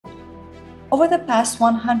Over the past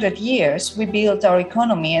 100 years, we built our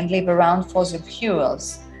economy and live around fossil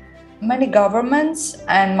fuels. Many governments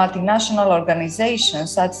and multinational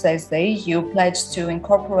organizations, such as the EU, pledged to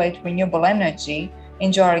incorporate renewable energy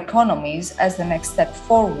into our economies as the next step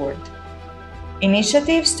forward.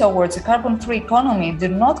 Initiatives towards a carbon-free economy do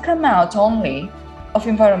not come out only of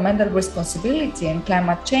environmental responsibility and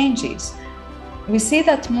climate changes. We see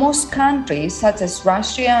that most countries, such as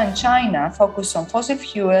Russia and China, focus on fossil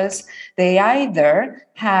fuels. They either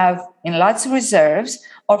have in large reserves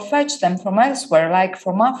or fetch them from elsewhere, like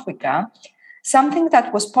from Africa, something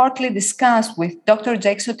that was partly discussed with Dr.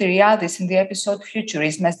 Jake Sotiriadis in the episode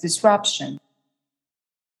Futurism as Disruption.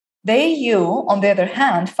 The EU, on the other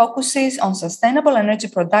hand, focuses on sustainable energy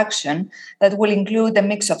production that will include a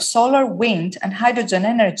mix of solar, wind, and hydrogen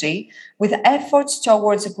energy with efforts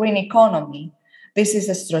towards a green economy. This is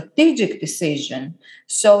a strategic decision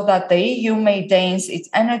so that the EU maintains its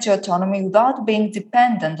energy autonomy without being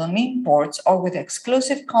dependent on imports or with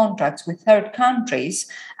exclusive contracts with third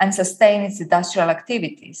countries and sustain its industrial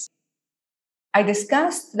activities. I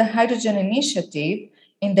discussed the hydrogen initiative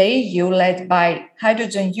in the EU led by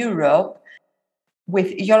Hydrogen Europe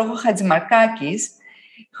with Giorgos Hadjimarkakis,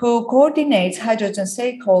 who coordinates hydrogen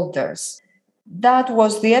stakeholders. That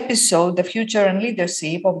was the episode, The Future and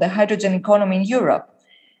Leadership of the Hydrogen Economy in Europe.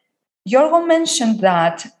 Giorgos mentioned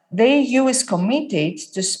that the EU is committed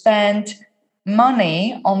to spend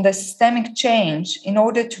money on the systemic change in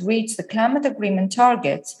order to reach the climate agreement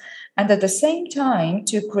targets and at the same time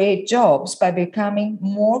to create jobs by becoming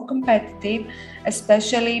more competitive,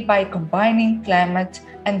 especially by combining climate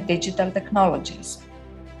and digital technologies.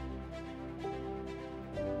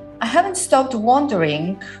 I haven't stopped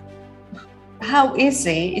wondering how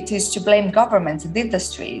easy it is to blame governments and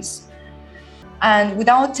industries, and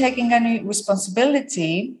without taking any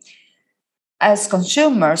responsibility as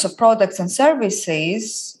consumers of products and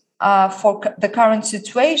services for the current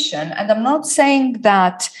situation. And I'm not saying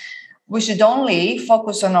that we should only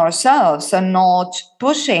focus on ourselves and not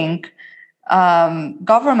pushing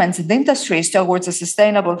governments and industries towards a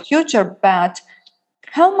sustainable future, but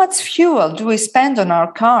how much fuel do we spend on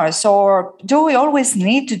our cars, or do we always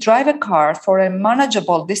need to drive a car for a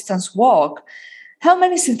manageable distance walk? How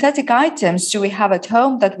many synthetic items do we have at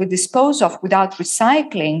home that we dispose of without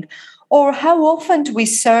recycling? Or how often do we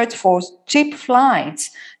search for cheap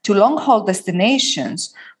flights to long-haul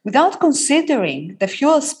destinations without considering the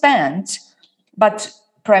fuel spent, but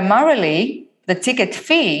primarily the ticket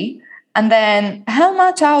fee? And then how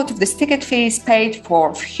much out of this ticket fee is paid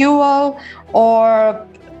for fuel, or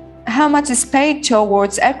how much is paid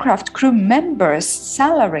towards aircraft crew members'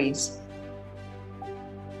 salaries?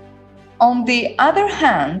 On the other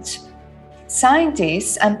hand,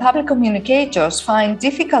 scientists and public communicators find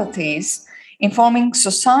difficulties informing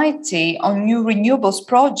society on new renewables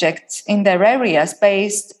projects in their areas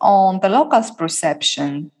based on the locals'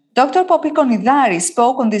 perception. Dr. Poppy Konidari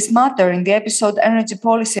spoke on this matter in the episode Energy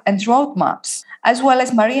Policy and Roadmaps, as well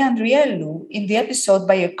as Maria Andrielou in the episode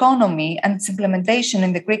Bioeconomy and its implementation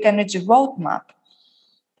in the Greek Energy Roadmap.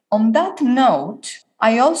 On that note,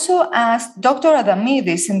 I also asked Dr.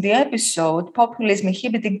 Adamidis in the episode Populism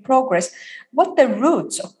Inhibiting Progress what the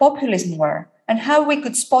roots of populism were and how we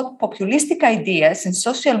could spot populistic ideas in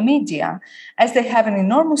social media as they have an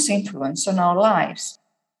enormous influence on our lives.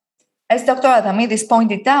 As Dr. Adamidis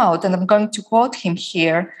pointed out, and I'm going to quote him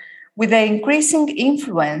here, with the increasing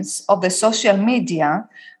influence of the social media,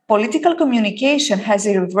 political communication has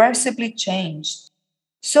irreversibly changed.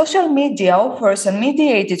 Social media offers a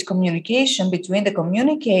mediated communication between the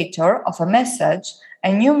communicator of a message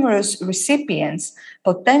and numerous recipients,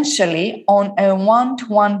 potentially on a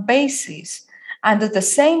one-to-one basis, and at the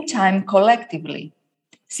same time collectively.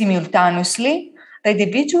 Simultaneously, the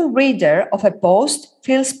individual reader of a post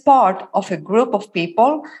feels part of a group of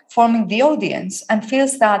people forming the audience and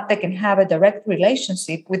feels that they can have a direct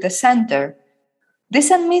relationship with the sender.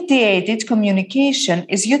 This unmediated communication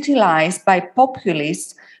is utilized by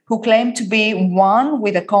populists who claim to be one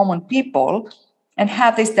with the common people and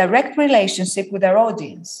have this direct relationship with their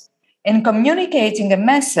audience. In communicating a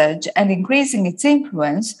message and increasing its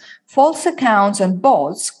influence, false accounts and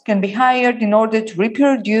bots can be hired in order to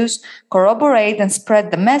reproduce, corroborate, and spread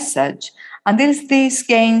the message until this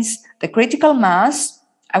gains the critical mass,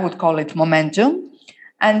 I would call it momentum,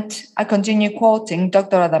 and I continue quoting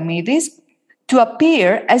Dr. Adamidis, to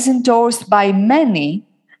appear as endorsed by many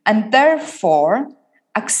and therefore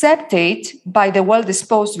accepted by the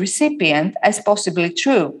well-disposed recipient as possibly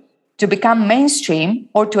true, to become mainstream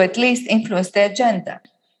or to at least influence the agenda.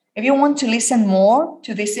 If you want to listen more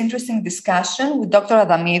to this interesting discussion with Dr.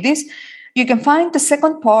 Adamidis, You can find the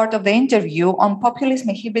second part of the interview on populism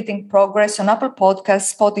inhibiting progress on Apple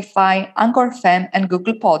Podcasts, Spotify, Anchor FM, and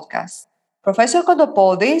Google Podcasts. Professor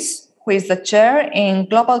Kotopodis, who is the chair in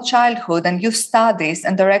Global Childhood and Youth Studies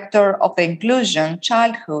and director of the Inclusion,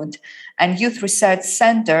 Childhood, and Youth Research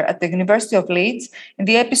Center at the University of Leeds, in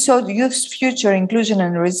the episode Youth's Future, Inclusion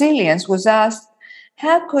and Resilience, was asked,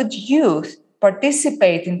 how could youth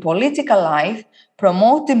participate in political life,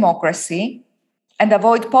 promote democracy, and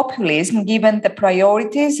avoid populism given the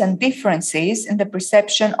priorities and differences in the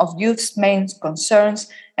perception of youth's main concerns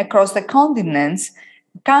across the continents,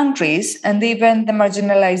 countries, and even the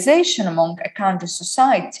marginalization among a country's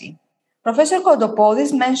society? Professor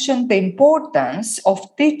Kotopodis mentioned the importance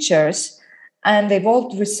of teachers and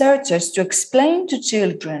evolved researchers to explain to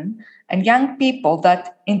children and young people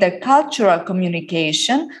that intercultural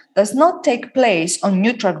communication does not take place on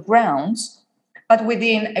neutral grounds, but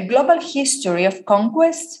within a global history of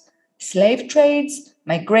conquest, slave trades,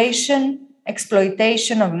 migration,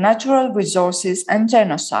 exploitation of natural resources, and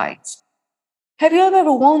genocides. Have you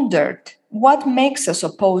ever wondered what makes us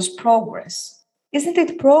oppose progress? Isn't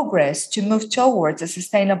it progress to move towards a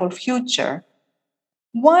sustainable future?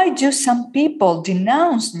 Why do some people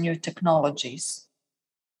denounce new technologies?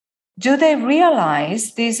 Do they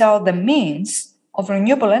realize these are the means of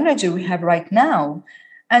renewable energy we have right now,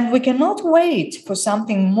 and we cannot wait for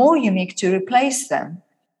something more unique to replace them?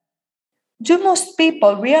 Do most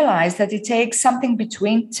people realize that it takes something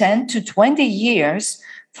between 10 to 20 years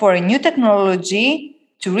for a new technology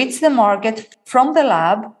to reach the market from the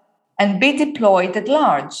lab and be deployed at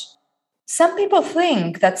large? Some people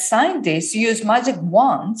think that scientists use magic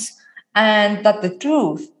wands and that the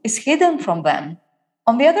truth is hidden from them.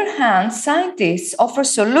 On the other hand, scientists offer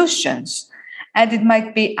solutions, and it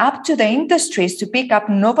might be up to the industries to pick up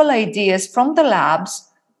novel ideas from the labs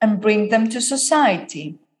and bring them to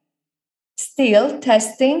society. Still,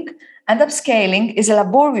 testing and upscaling is a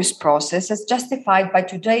laborious process as justified by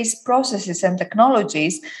today's processes and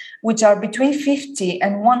technologies, which are between 50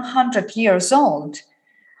 and 100 years old.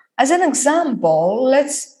 As an example,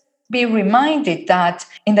 let's be reminded that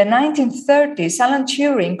in the 1930s, Alan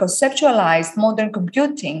Turing conceptualized modern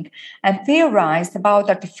computing and theorized about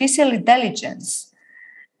artificial intelligence,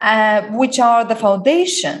 which are the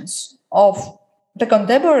foundations of the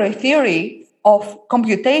contemporary theory of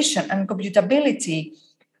computation and computability.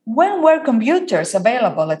 When were computers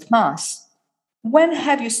available at mass? When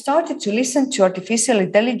have you started to listen to artificial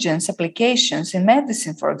intelligence applications in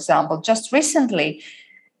medicine, for example? Just recently,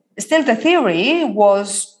 still the theory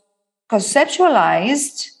was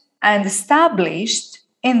conceptualized and established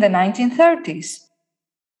in the 1930s.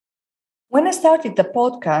 When I started the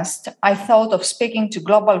podcast, I thought of speaking to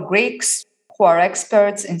global Greeks who are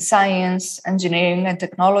experts in science, engineering, and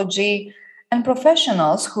technology, and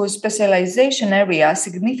professionals whose specialization area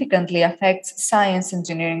significantly affects science,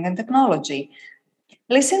 engineering, and technology.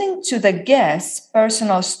 Listening to the guests'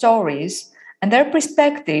 personal stories and their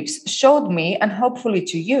perspectives showed me, and hopefully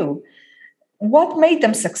to you, what made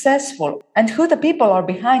them successful and who the people are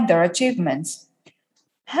behind their achievements.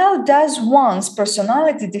 How does one's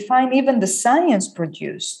personality define even the science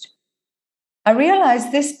produced? I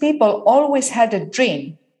realized these people always had a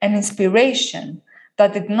dream, an inspiration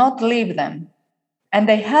that did not leave them, and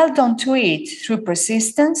they held on to it through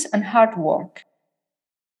persistence and hard work.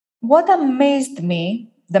 What amazed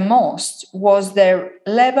me the most was their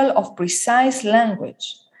level of precise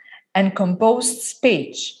language and composed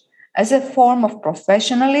speech as a form of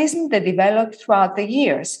professionalism they developed throughout the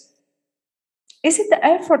years. Is it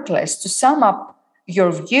effortless to sum up your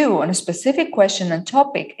view on a specific question and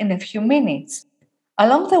topic in a few minutes?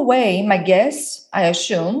 Along the way, my guests, I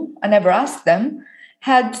assume, I never asked them,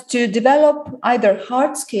 had to develop either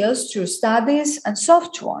hard skills through studies and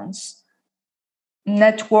soft ones: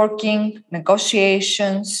 networking,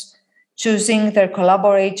 negotiations, choosing their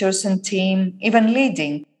collaborators and team, even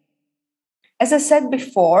leading. As I said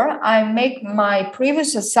before, I make my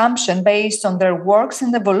previous assumption based on their works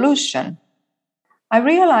and evolution. I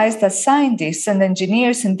realize that scientists and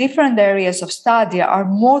engineers in different areas of study are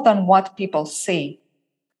more than what people see.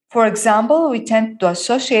 For example, we tend to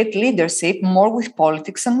associate leadership more with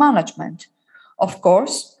politics and management. Of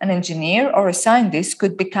course, an engineer or a scientist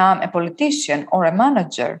could become a politician or a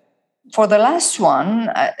manager. For the last one,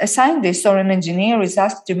 a scientist or an engineer is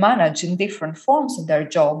asked to manage in different forms in their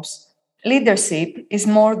jobs. Leadership is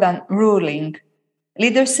more than ruling.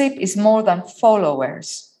 Leadership is more than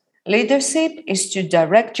followers. Leadership is to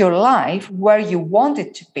direct your life where you want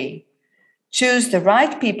it to be. Choose the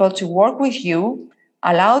right people to work with you,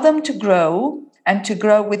 allow them to grow, and to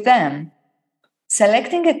grow with them.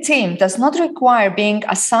 Selecting a team does not require being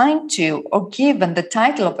assigned to or given the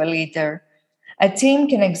title of a leader. A team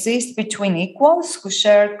can exist between equals who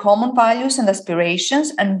share common values and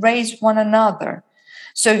aspirations and raise one another.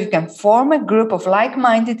 So you can form a group of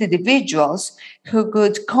like-minded individuals who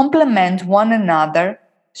could complement one another,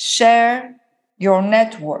 share your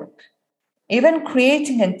network. Even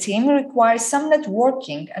creating a team requires some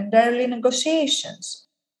networking and early negotiations.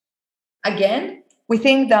 Again, we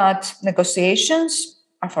think that negotiations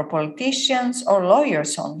are for politicians or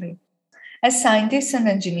lawyers only. As scientists and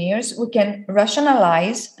engineers, we can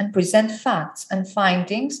rationalize and present facts and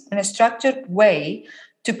findings in a structured way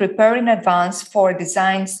to prepare in advance for a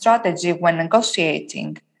design strategy when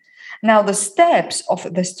negotiating. Now, the steps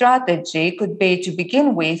of the strategy could be to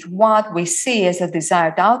begin with what we see as a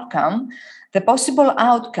desired outcome, the possible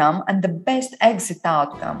outcome, and the best exit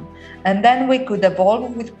outcome. And then we could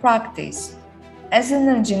evolve with practice. As an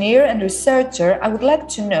engineer and researcher, I would like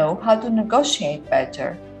to know how to negotiate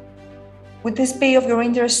better. Would this be of your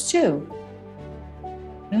interest too?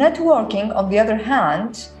 Networking, on the other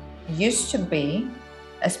hand, used to be,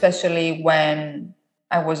 especially when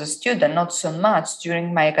I was a student, not so much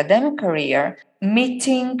during my academic career,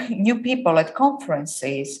 meeting new people at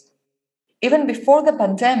conferences. Even before the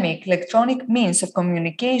pandemic, electronic means of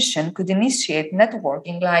communication could initiate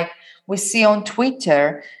networking like we see on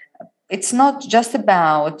Twitter. It's not just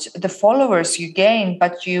about the followers you gain,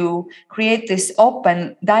 but you create this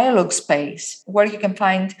open dialogue space where you can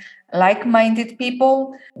find like-minded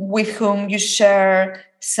people with whom you share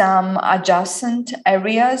some adjacent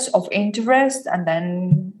areas of interest, and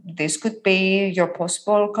then this could be your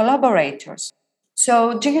possible collaborators.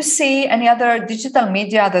 So, do you see any other digital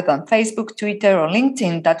media other than Facebook, Twitter, or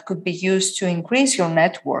LinkedIn that could be used to increase your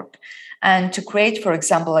network and to create, for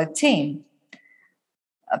example, a team?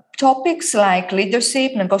 Topics like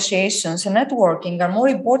leadership, negotiations, and networking are more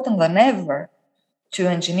important than ever to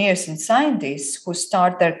engineers and scientists who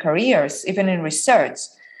start their careers, even in research.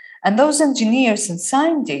 And those engineers and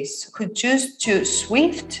scientists who choose to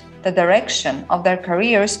shift the direction of their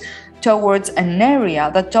careers towards an area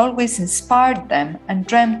that always inspired them and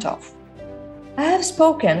dreamt of. I have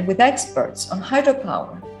spoken with experts on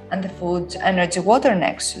hydropower and the food energy water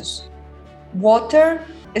nexus. Water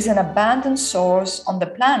is an abundant source on the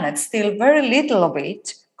planet. Still, very little of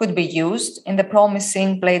it could be used in the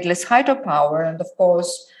promising bladeless hydropower. And of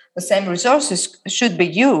course, the same resources should be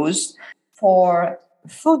used for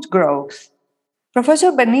food growth.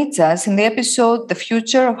 Professor Benitez, in the episode The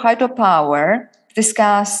Future of Hydropower,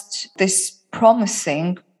 discussed this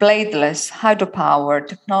promising bladeless hydropower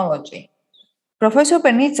technology. Professor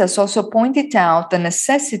Benitez also pointed out the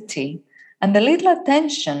necessity and the little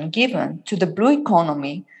attention given to the blue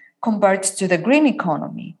economy compared to the green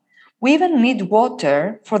economy. We even need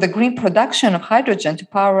water for the green production of hydrogen to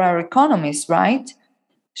power our economies, right?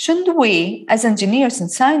 Shouldn't we, as engineers and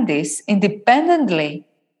scientists, independently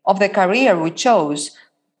of the career we chose,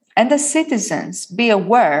 and as citizens, be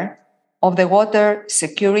aware of the water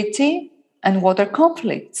security and water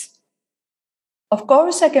conflicts? Of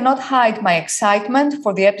course, I cannot hide my excitement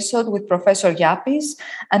for the episode with Professor Yapis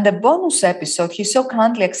and the bonus episode he so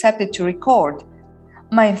kindly accepted to record.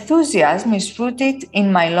 My enthusiasm is rooted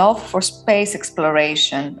in my love for space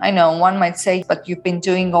exploration. I know one might say, but you've been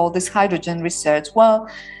doing all this hydrogen research. Well,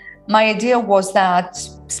 my idea was that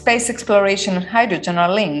space exploration and hydrogen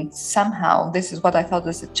are linked somehow. This is what I thought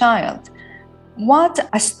as a child. What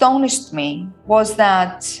astonished me was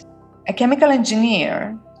that a chemical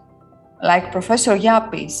engineer like Professor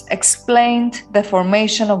Yapis explained the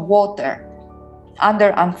formation of water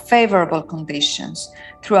under unfavorable conditions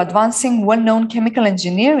through advancing well-known chemical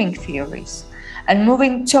engineering theories and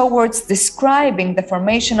moving towards describing the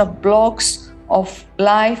formation of blocks of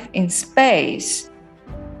life in space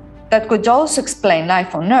that could also explain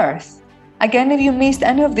life on Earth. Again, if you missed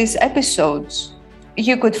any of these episodes,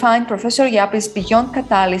 you could find Professor Yapis' Beyond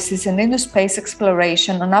Catalysis and Into Space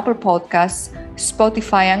Exploration on Apple Podcasts,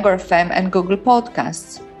 Spotify, Anchor FM, and Google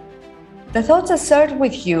Podcasts. The thoughts I shared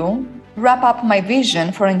with you wrap up my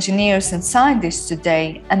vision for engineers and scientists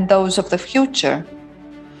today and those of the future.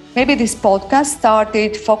 Maybe this podcast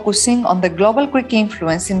started focusing on the global Greek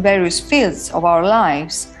influence in various fields of our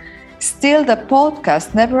lives. Still, the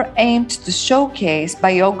podcast never aimed to showcase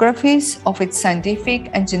biographies of its scientific,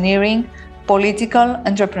 engineering, political,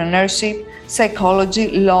 entrepreneurship,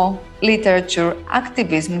 psychology, law, literature,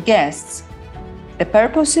 activism guests. The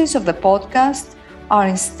purposes of the podcast are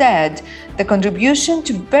instead the contribution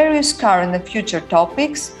to various current and future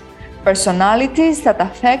topics, personalities that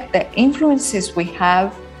affect the influences we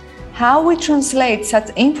have, how we translate such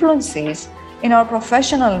influences in our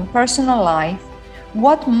professional and personal life,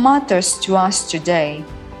 what matters to us today,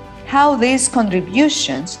 how these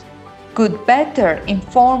contributions could better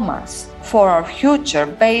inform us for our future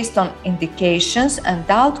based on indications and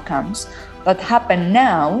outcomes that happen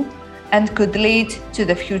now and could lead to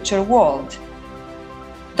the future world.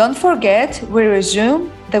 Don't forget, we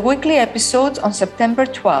resume the weekly episodes on September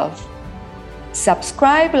 12th.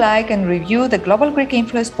 Subscribe, like, and review the Global Greek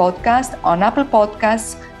Influence podcast on Apple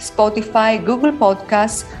Podcasts, Spotify, Google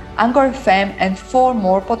Podcasts, Anchor FM, and 4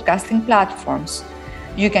 more podcasting platforms.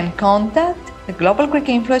 You can contact the Global Greek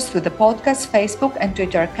Influence through the podcast Facebook and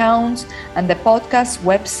Twitter accounts and the podcast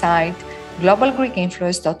website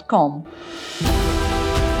globalgreekinfluence.com.